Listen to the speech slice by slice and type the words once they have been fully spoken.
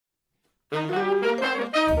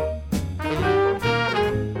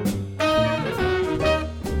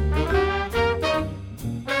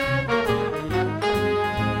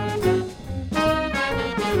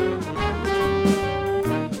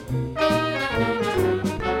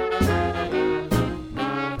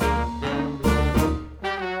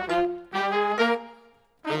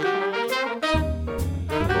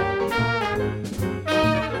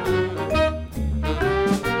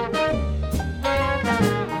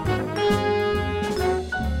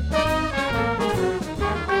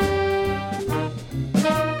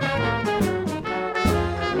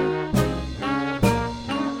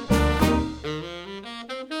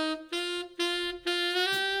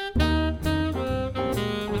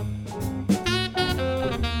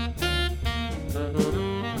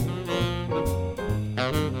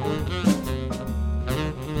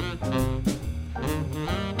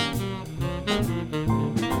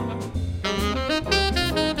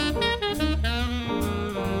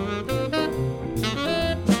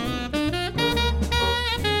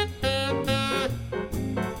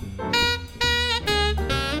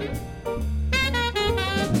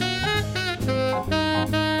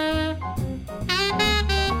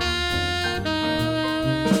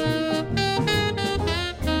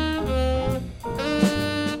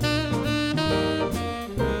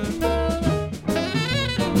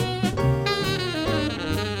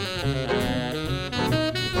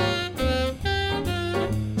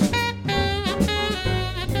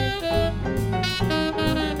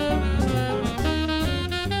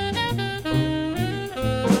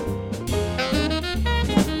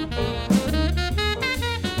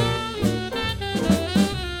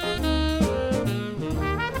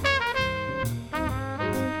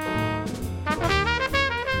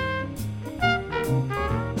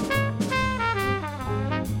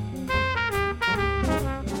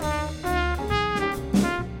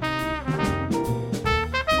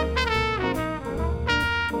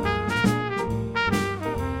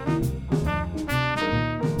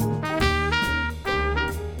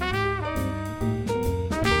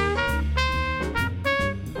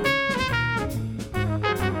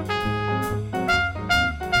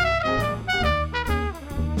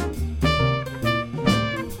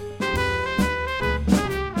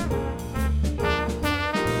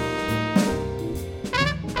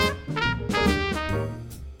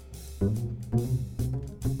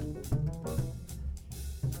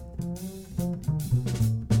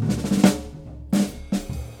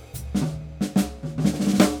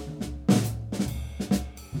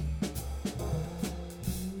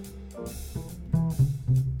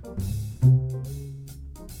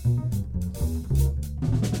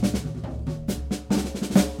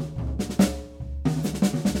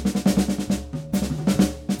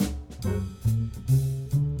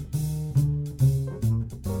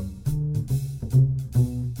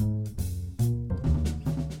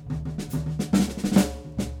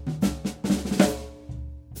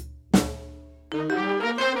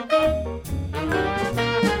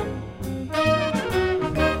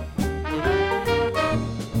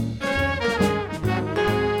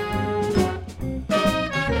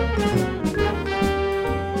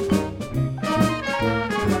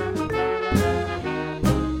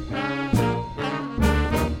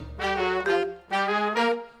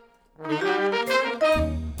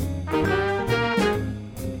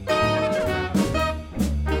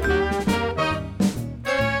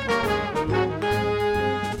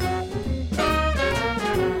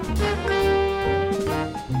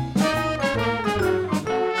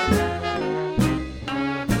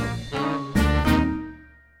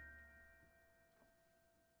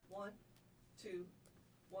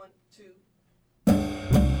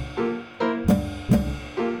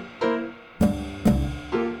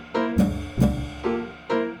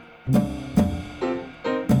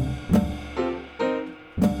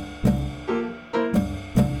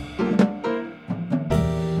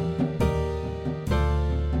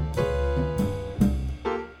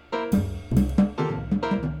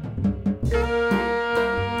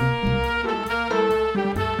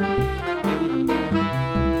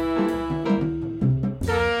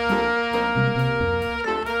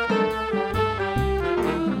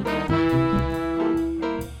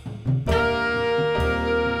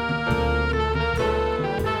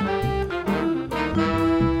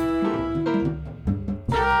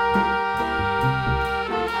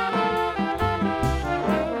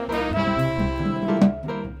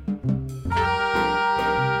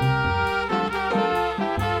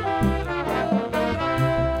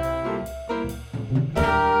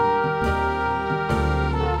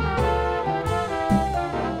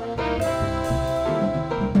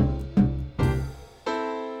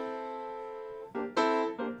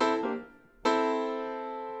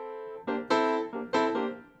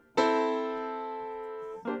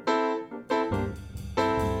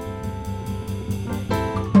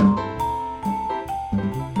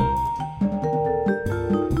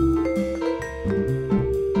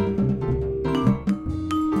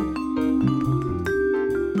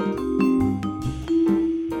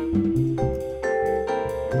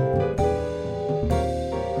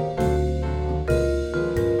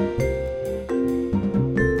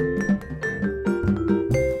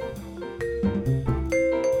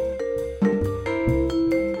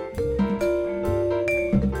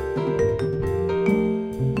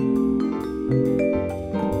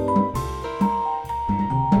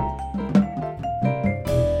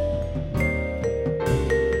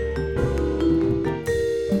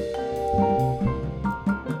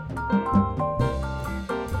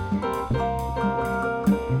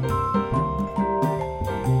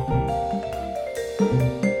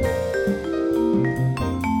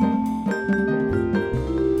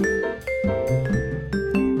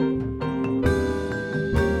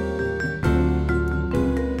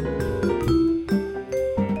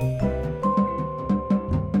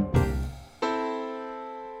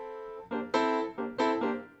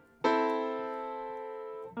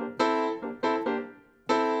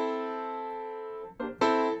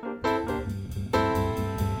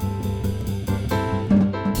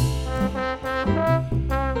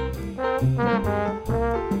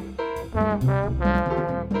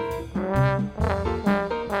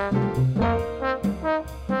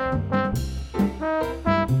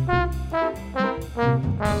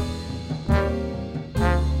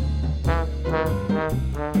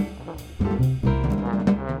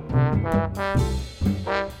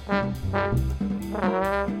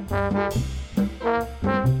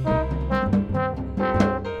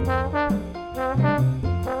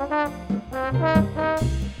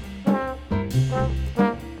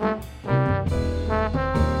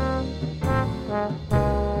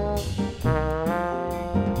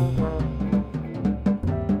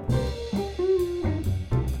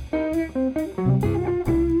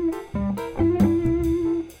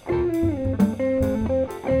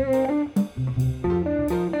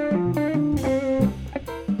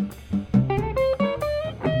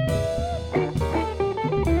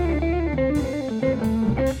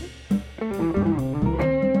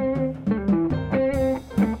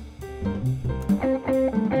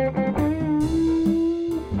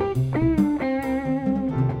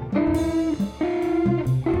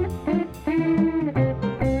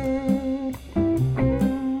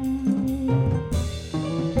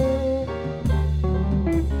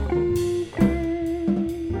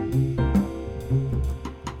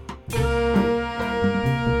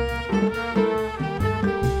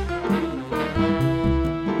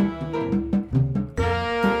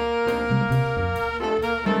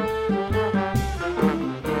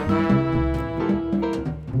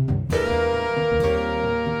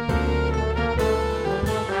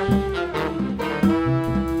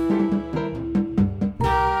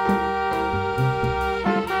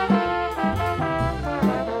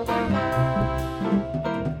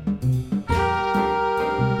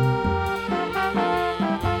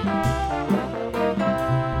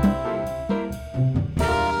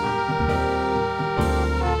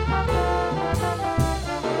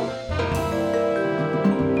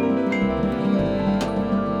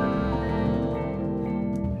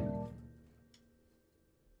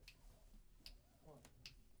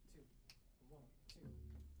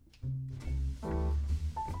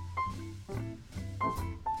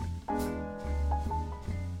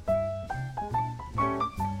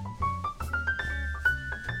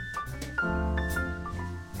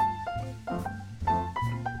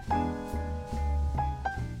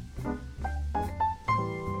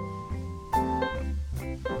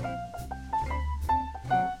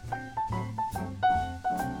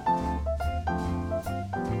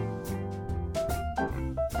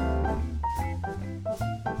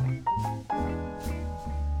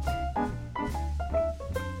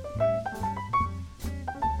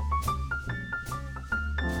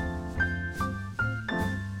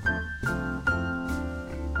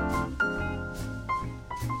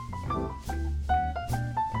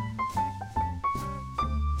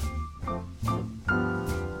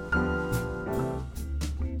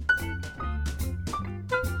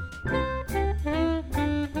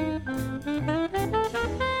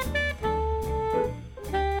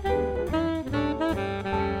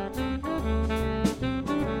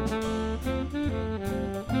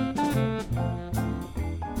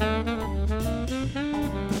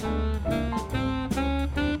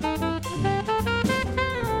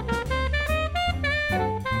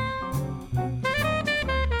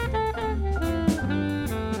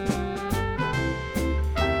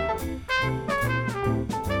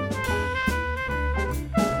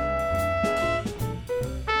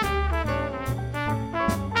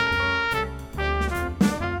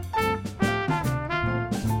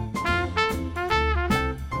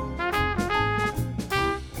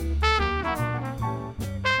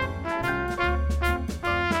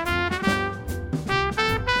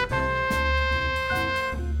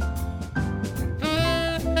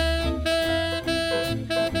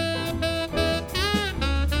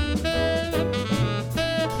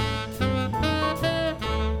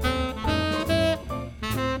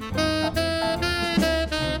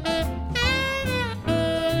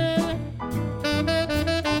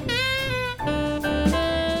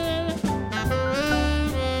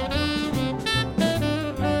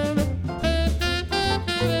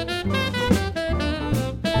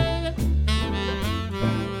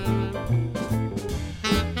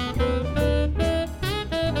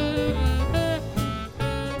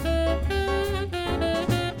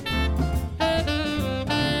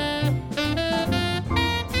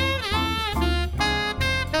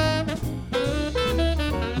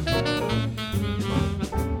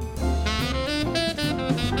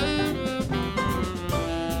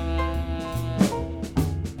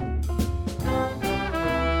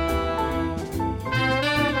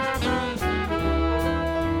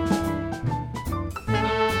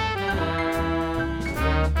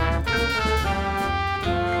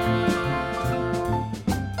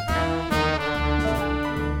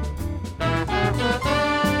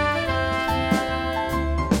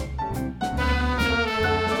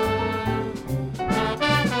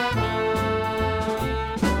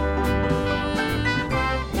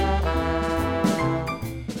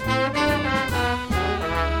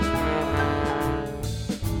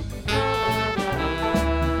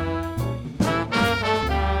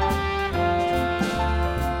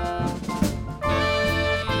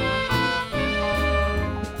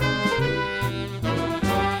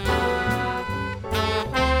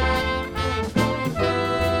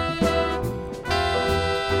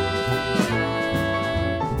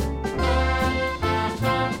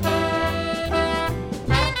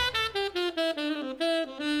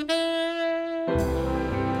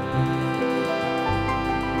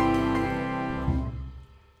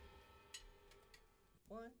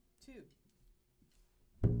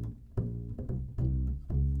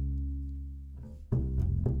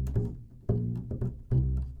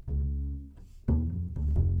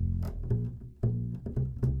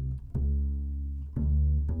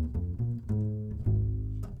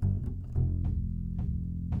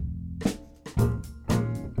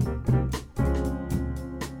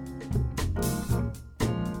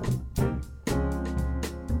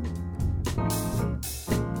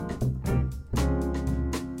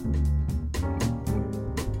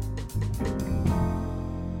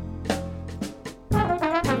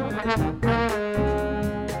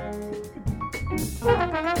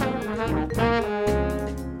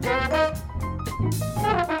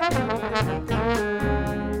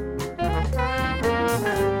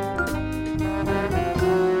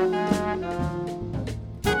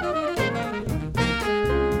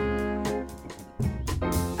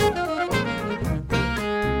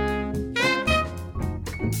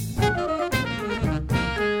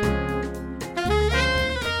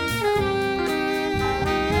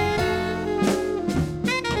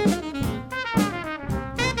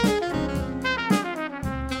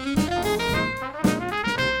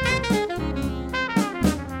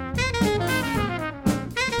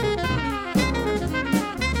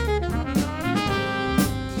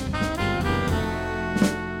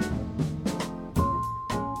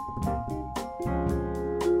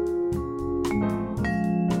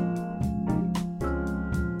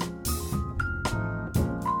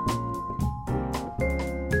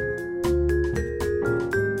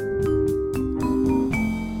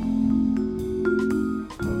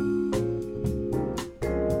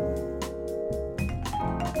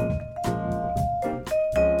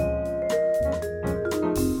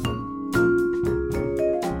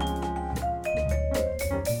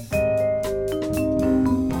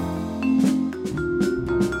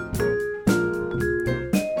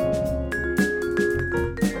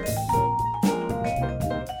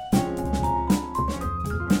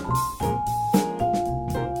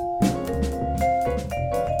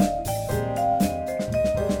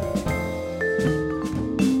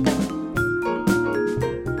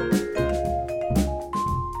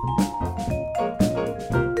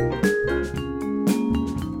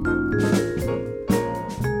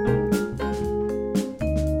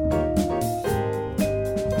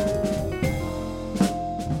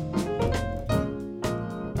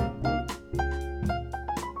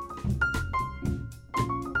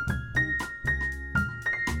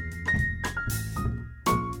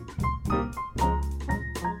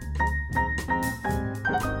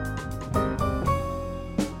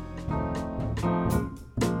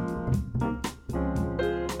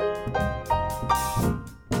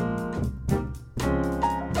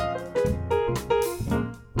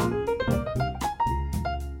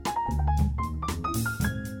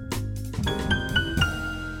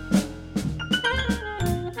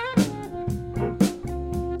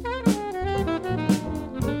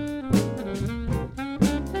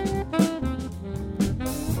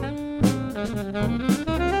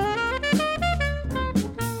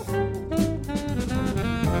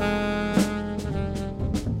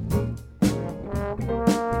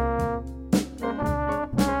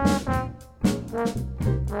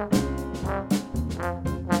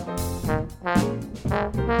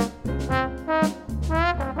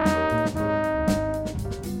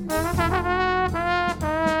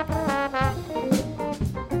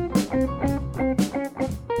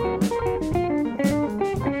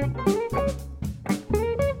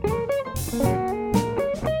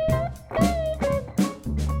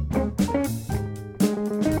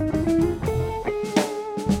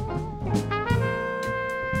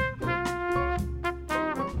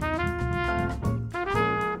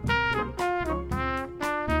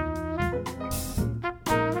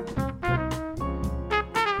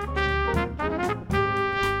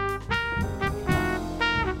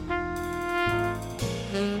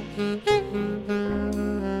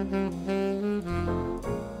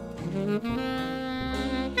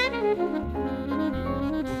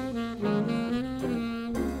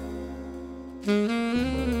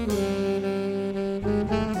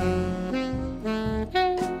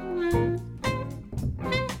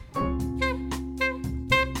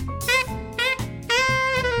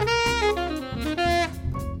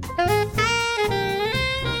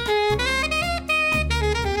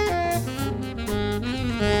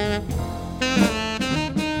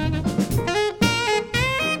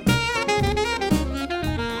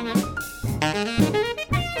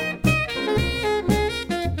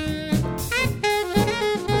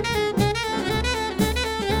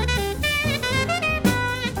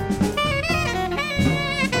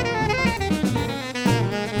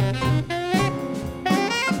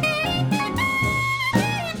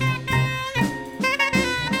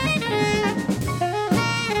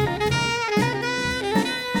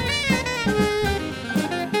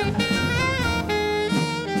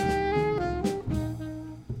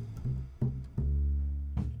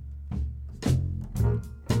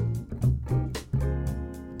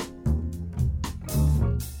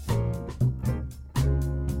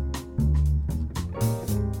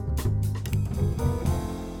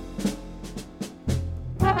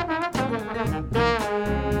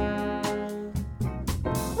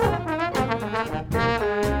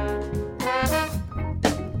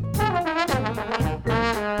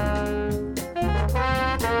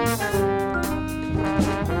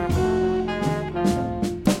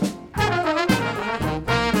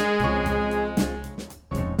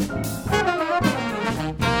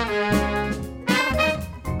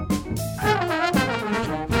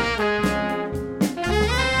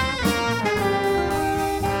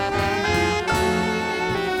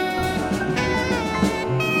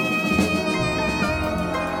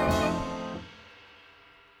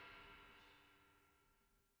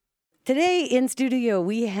Today in studio,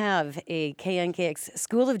 we have a KNKX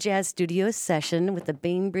School of Jazz studio session with the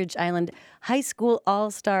Bainbridge Island High School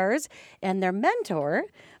All-Stars and their mentor,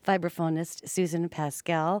 vibraphonist Susan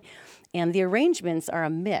Pascal. And the arrangements are a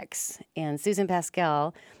mix. And Susan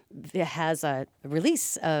Pascal has a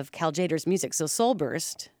release of Cal Jader's music, so Soul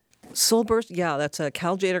Burst. Soul Burst, yeah, that's a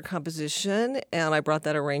Cal Jader composition, and I brought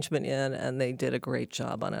that arrangement in, and they did a great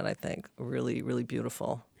job on it, I think. Really, really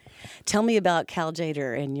beautiful. Tell me about Cal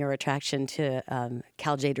Jader and your attraction to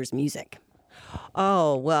Cal Jader's music.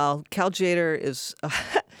 Oh, well, Cal Jader is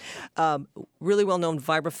a really well-known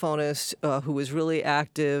vibraphonist who was really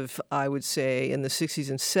active, I would say, in the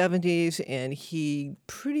 60s and 70s, and he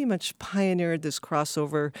pretty much pioneered this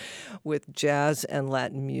crossover with jazz and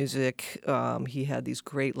Latin music. He had these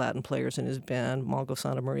great Latin players in his band, Mongo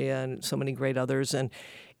Santa Maria and so many great others,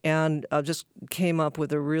 and just came up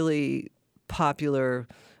with a really popular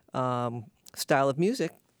style of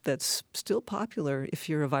music that's still popular if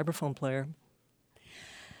you're a vibraphone player.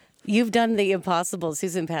 You've done the impossible,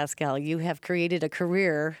 Susan Pascal. You have created a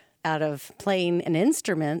career out of playing an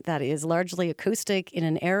instrument that is largely acoustic in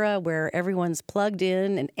an era where everyone's plugged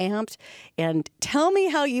in and amped. And tell me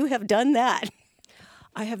how you have done that.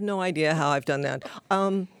 I have no idea how I've done that.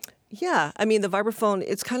 Yeah, I mean, the vibraphone,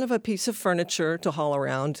 it's kind of a piece of furniture to haul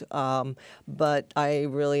around, but I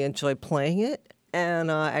really enjoy playing it.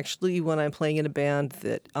 And actually, when I'm playing in a band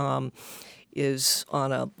that is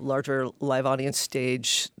on a larger live audience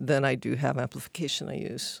stage, then I do have amplification I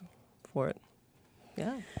use for it.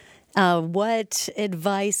 Yeah. What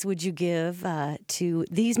advice would you give to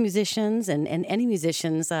these musicians and any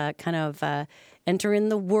musicians kind of enter in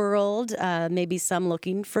the world, maybe some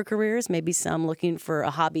looking for careers, maybe some looking for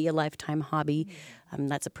a hobby, a lifetime hobby?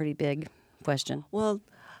 That's a pretty big question. Well,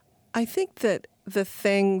 I think that the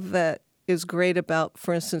thing that is great about,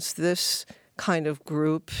 for instance, this kind of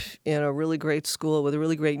group in a really great school with a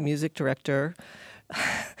really great music director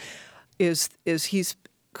is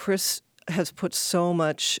Chris has put so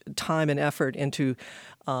much time and effort into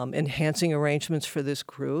enhancing arrangements for this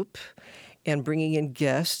group and bringing in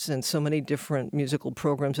guests and so many different musical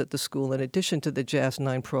programs at the school in addition to the Jazz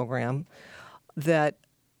 9 program that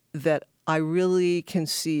I really can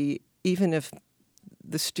see, even if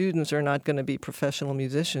the students are not going to be professional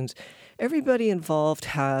musicians, everybody involved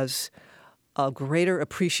has a greater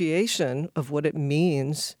appreciation of what it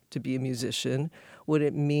means to be a musician, what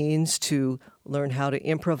it means to learn how to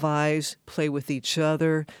improvise, play with each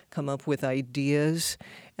other, come up with ideas.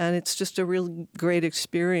 And it's just a really great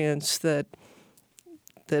experience that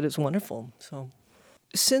is wonderful. So,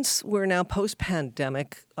 since we're now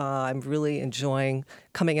post-pandemic, I'm really enjoying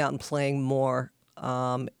coming out and playing more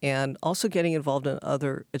and also getting involved in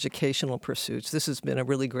other educational pursuits. This has been a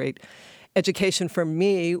really great education for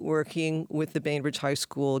me, working with the Bainbridge High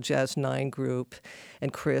School Jazz 9 group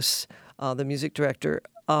and Chris, the music director.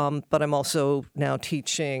 But I'm also now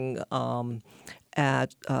teaching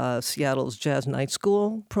at Seattle's Jazz Night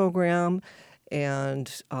School program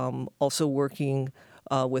and also working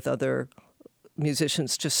with other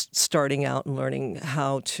musicians just starting out and learning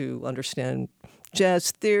how to understand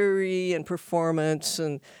jazz theory and performance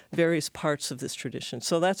and various parts of this tradition.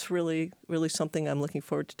 So that's really, really something I'm looking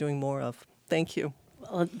forward to doing more of. Thank you.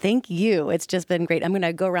 Well, thank you. It's just been great. I'm going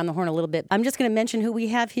to go around the horn a little bit. I'm just going to mention who we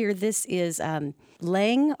have here. This is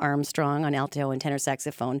Lang Armstrong on alto and tenor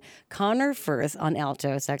saxophone, Connor Firth on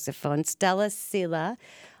alto saxophone, Stella Silla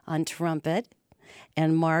on trumpet,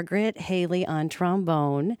 and Margaret Haley on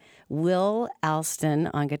trombone, Will Alston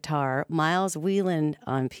on guitar, Miles Whelan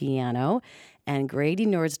on piano, and Grady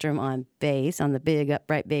Nordstrom on bass, on the big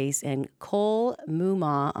upright bass, and Cole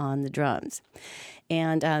Muma on the drums.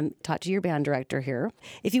 And talk to your band director here.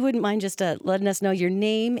 If you wouldn't mind just letting us know your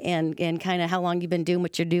name and kind of how long you've been doing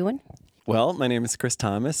what you're doing. Well, my name is Chris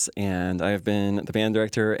Thomas, and I have been the band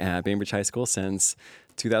director at Bainbridge High School since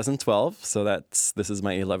 2012, so this is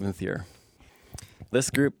my 11th year. This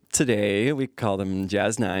group today, we call them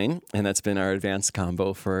Jazz 9, and that's been our advanced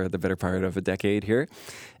combo for the better part of a decade here.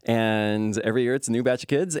 And every year it's a new batch of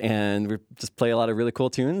kids, and we just play a lot of really cool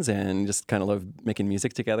tunes and just kind of love making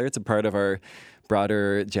music together. It's a part of our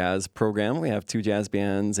broader jazz program. We have 2 jazz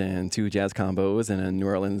bands and 2 jazz combos and a New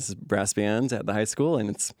Orleans brass band at the high school, and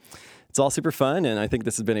it's all super fun, and I think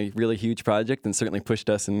this has been a really huge project and certainly pushed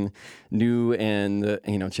us in new and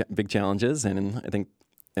big challenges, and I think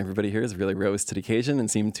everybody here has really rose to the occasion and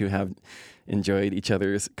seemed to have enjoyed each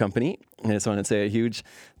other's company. And I just want to say a huge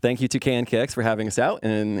thank you to KNKX for having us out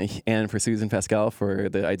and for Susan Pascal for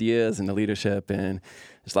the ideas and the leadership. And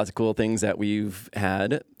there's lots of cool things that we've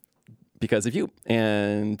had because of you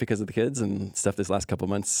and because of the kids and stuff this last couple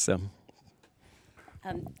months. So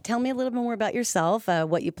Tell me a little bit more about yourself,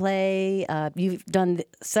 what you play. You've done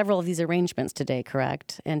several of these arrangements today,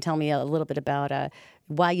 correct? And tell me a little bit about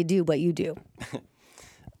why you do what you do.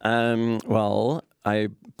 Well, I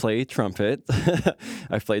play trumpet.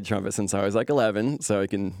 I've played trumpet since I was like 11, so I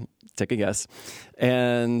can take a guess.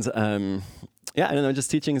 And yeah, I don't know, just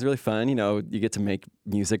teaching is really fun. You know, you get to make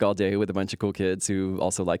music all day with a bunch of cool kids who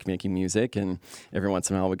also like making music. And every once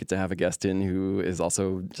in a while we get to have a guest in who is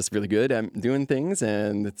also just really good at doing things.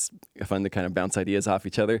 And it's fun to kind of bounce ideas off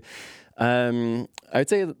each other. I'd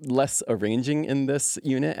say less arranging in this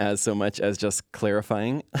unit as so much as just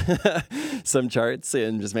clarifying some charts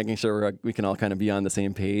and just making sure we can all kind of be on the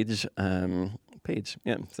same page.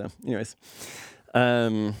 Yeah. So anyways,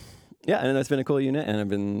 yeah, I know it's been a cool unit and I've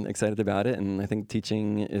been excited about it. And I think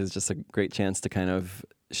teaching is just a great chance to kind of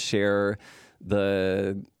share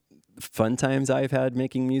the fun times I've had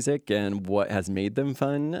making music and what has made them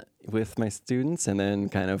fun with my students, and then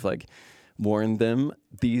kind of like warn them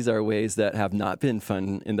these are ways that have not been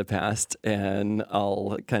fun in the past, and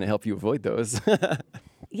I'll kind of help you avoid those.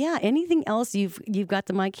 Yeah. Anything else you've got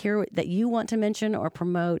the mic here that you want to mention or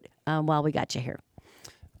promote while we got you here?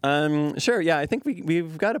 Sure. Yeah, I think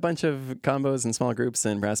we've got a bunch of combos and small groups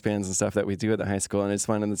and brass bands and stuff that we do at the high school. And I just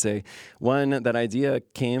wanted to say, one, that idea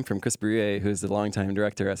came from Chris Bruyer, who's the longtime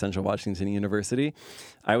director at Central Washington University.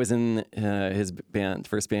 I was in his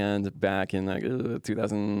first band back in like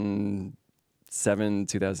 2007,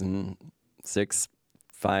 2006.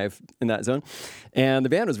 5 in that zone, and the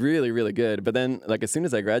band was really, really good. But then, like, as soon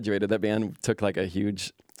as I graduated, that band took like a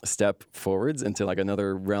huge step forwards into like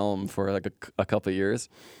another realm for like a couple of years.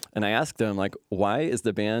 And I asked him, like, why is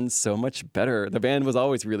the band so much better? The band was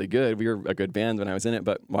always really good. We were a good band when I was in it,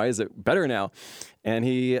 but why is it better now? And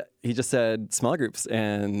he just said small groups.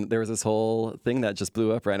 And there was this whole thing that just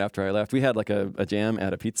blew up right after I left. We had like a jam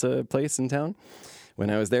at a pizza place in town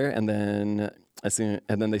when I was there, and then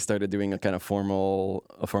they started doing a kind of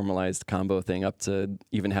formalized combo thing, up to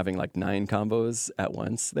even having like 9 combos at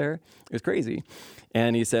once there. It was crazy.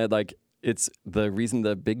 And he said, like, it's the reason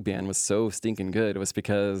the big band was so stinking good was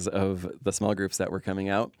because of the small groups that were coming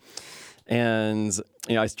out. And,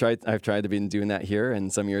 you know, I've tried to be doing that here,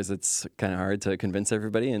 and some years it's kind of hard to convince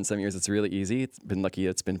everybody, and some years it's really easy. It's been lucky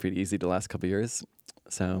it's been pretty easy the last couple of years.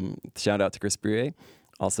 So shout out to Chris Bruyer.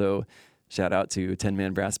 Also, shout out to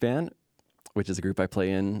 10-Man Brass Band, which is a group I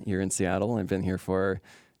play in here in Seattle. I've been here for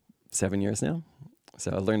 7 years now.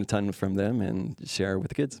 So I learned a ton from them and share with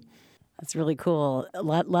the kids. That's really cool.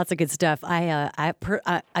 Lots of good stuff. I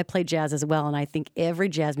play jazz as well, and I think every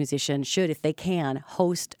jazz musician should, if they can,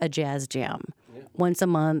 host a jazz jam once a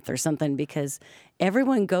month or something, because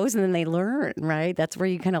everyone goes and then they learn, right? That's where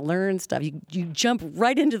you kind of learn stuff. You jump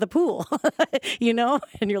right into the pool, you know,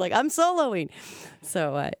 and you're like, I'm soloing.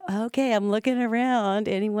 So, okay, I'm looking around.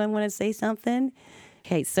 Anyone want to say something?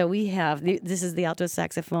 Okay, so we have, this is the alto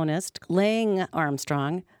saxophonist, Lang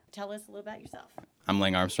Armstrong. Tell us a little about yourself. I'm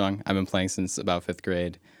Lang Armstrong. I've been playing since about 5th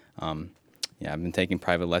grade. I've been taking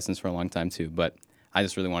private lessons for a long time too, but I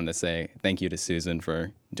just really wanted to say thank you to Susan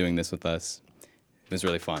for doing this with us. It was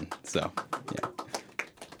really fun, so, yeah.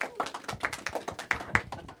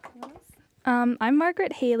 I'm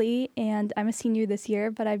Margaret Haley, and I'm a senior this year,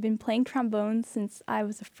 but I've been playing trombone since I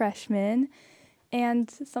was a freshman. And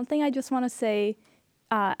something I just want to say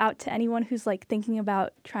out to anyone who's like thinking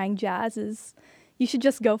about trying jazz is you should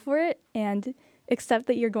just go for it and accept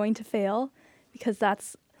that you're going to fail, because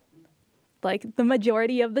that's like the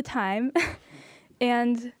majority of the time.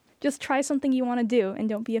 And just try something you want to do and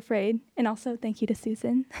don't be afraid. And also, thank you to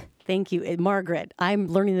Susan. Thank you. Margaret, I'm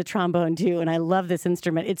learning the trombone too, and I love this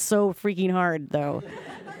instrument. It's so freaking hard, though.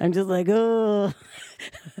 I'm just like, oh.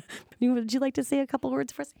 Would you like to say a couple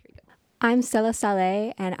words for us? Here you go. I'm Stella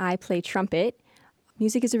Saleh, and I play trumpet.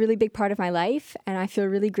 Music is a really big part of my life, and I feel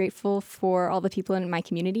really grateful for all the people in my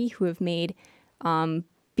community who have made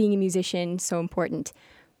being a musician so important.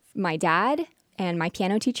 My dad and my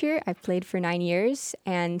piano teacher, I've played for 9 years,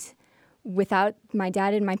 and without my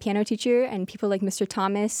dad and my piano teacher and people like Mr.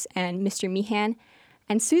 Thomas and Mr. Meehan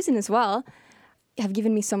and Susan as well have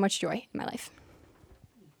given me so much joy in my life.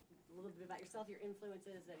 A little bit about yourself, your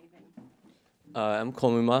influences, anything. I'm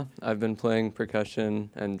Kolmuma. I've been playing percussion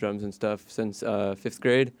and drums and stuff since 5th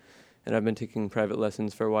grade, and I've been taking private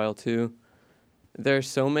lessons for a while too. There are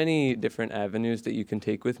so many different avenues that you can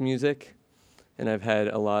take with music, and I've had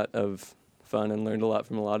a lot of fun and learned a lot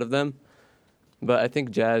from a lot of them. But I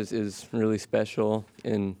think jazz is really special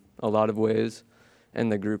in a lot of ways,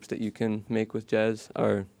 and the groups that you can make with jazz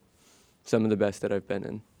are some of the best that I've been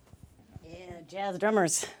in. Yeah, Jazz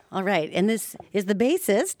drummers. All right. And this is the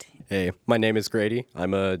bassist. Hey, my name is Grady.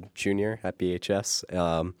 I'm a junior at BHS.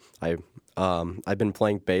 I've been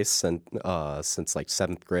playing bass since like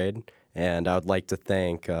 7th grade, and I would like to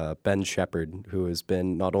thank Ben Shepard, who has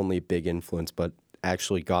been not only a big influence, but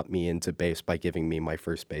actually got me into bass by giving me my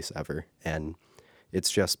first bass ever. And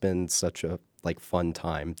it's just been such a fun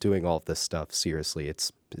time doing all of this stuff. Seriously,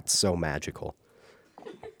 it's so magical.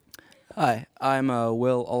 Hi, I'm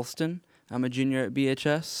Will Alston. I'm a junior at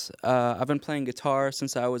BHS. I've been playing guitar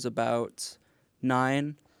since I was about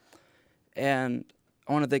 9, and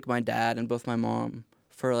I want to thank my dad and both my mom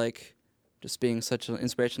for just being such an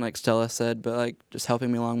inspiration, like Stella said, but just helping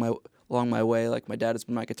me along my way. My dad has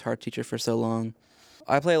been my guitar teacher for so long.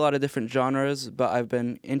 I play a lot of different genres, but I've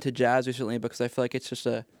been into jazz recently because I feel like it's just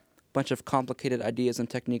a bunch of complicated ideas and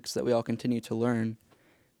techniques that we all continue to learn,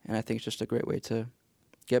 and I think it's just a great way to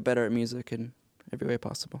get better at music in every way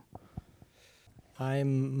possible.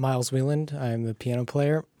 I'm Miles Wieland. I'm the piano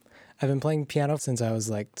player. I've been playing piano since I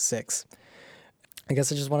was 6. I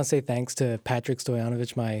guess I just want to say thanks to Patrick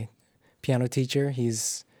Stoyanovich, my piano teacher.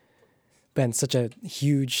 He's been such a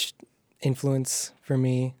huge influence for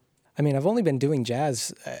me. I mean, I've only been doing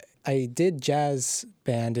jazz. I did jazz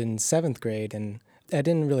band in 7th grade, and I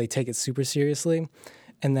didn't really take it super seriously.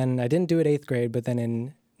 And then I didn't do it 8th grade, but then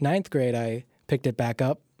in 9th grade, I picked it back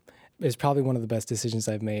up. It was probably one of the best decisions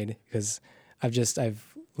I've made because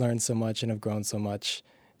I've learned so much and I've grown so much,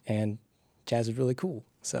 and jazz is really cool.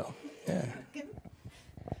 So, yeah.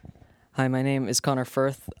 Hi, my name is Connor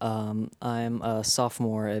Firth. I'm a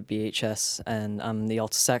sophomore at BHS, and I'm the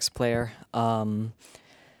alto sax player.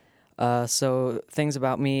 So things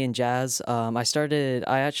about me and jazz. I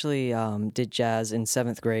actually did jazz in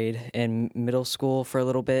 7th grade in middle school for a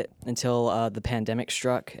little bit until the pandemic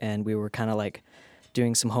struck, and we were kind of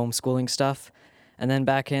doing some homeschooling stuff. And then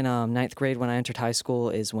back in 9th grade when I entered high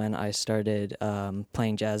school is when I started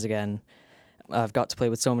playing jazz again. I've got to play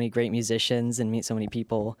with so many great musicians and meet so many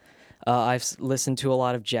people. I've listened to a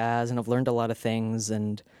lot of jazz and I've learned a lot of things.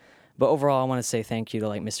 But overall, I want to say thank you to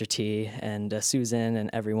Mr. T and Susan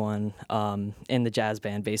and everyone in the jazz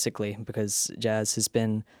band, basically, because jazz has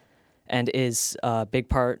been and is a big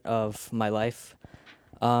part of my life.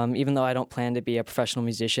 Even though I don't plan to be a professional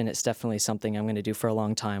musician, it's definitely something I'm going to do for a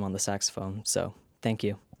long time on the saxophone. So thank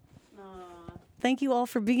you. Thank you all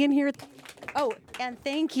for being here. Oh, and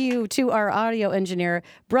thank you to our audio engineer,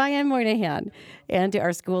 Brian Moynihan, and to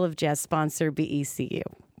our School of Jazz sponsor, BECU.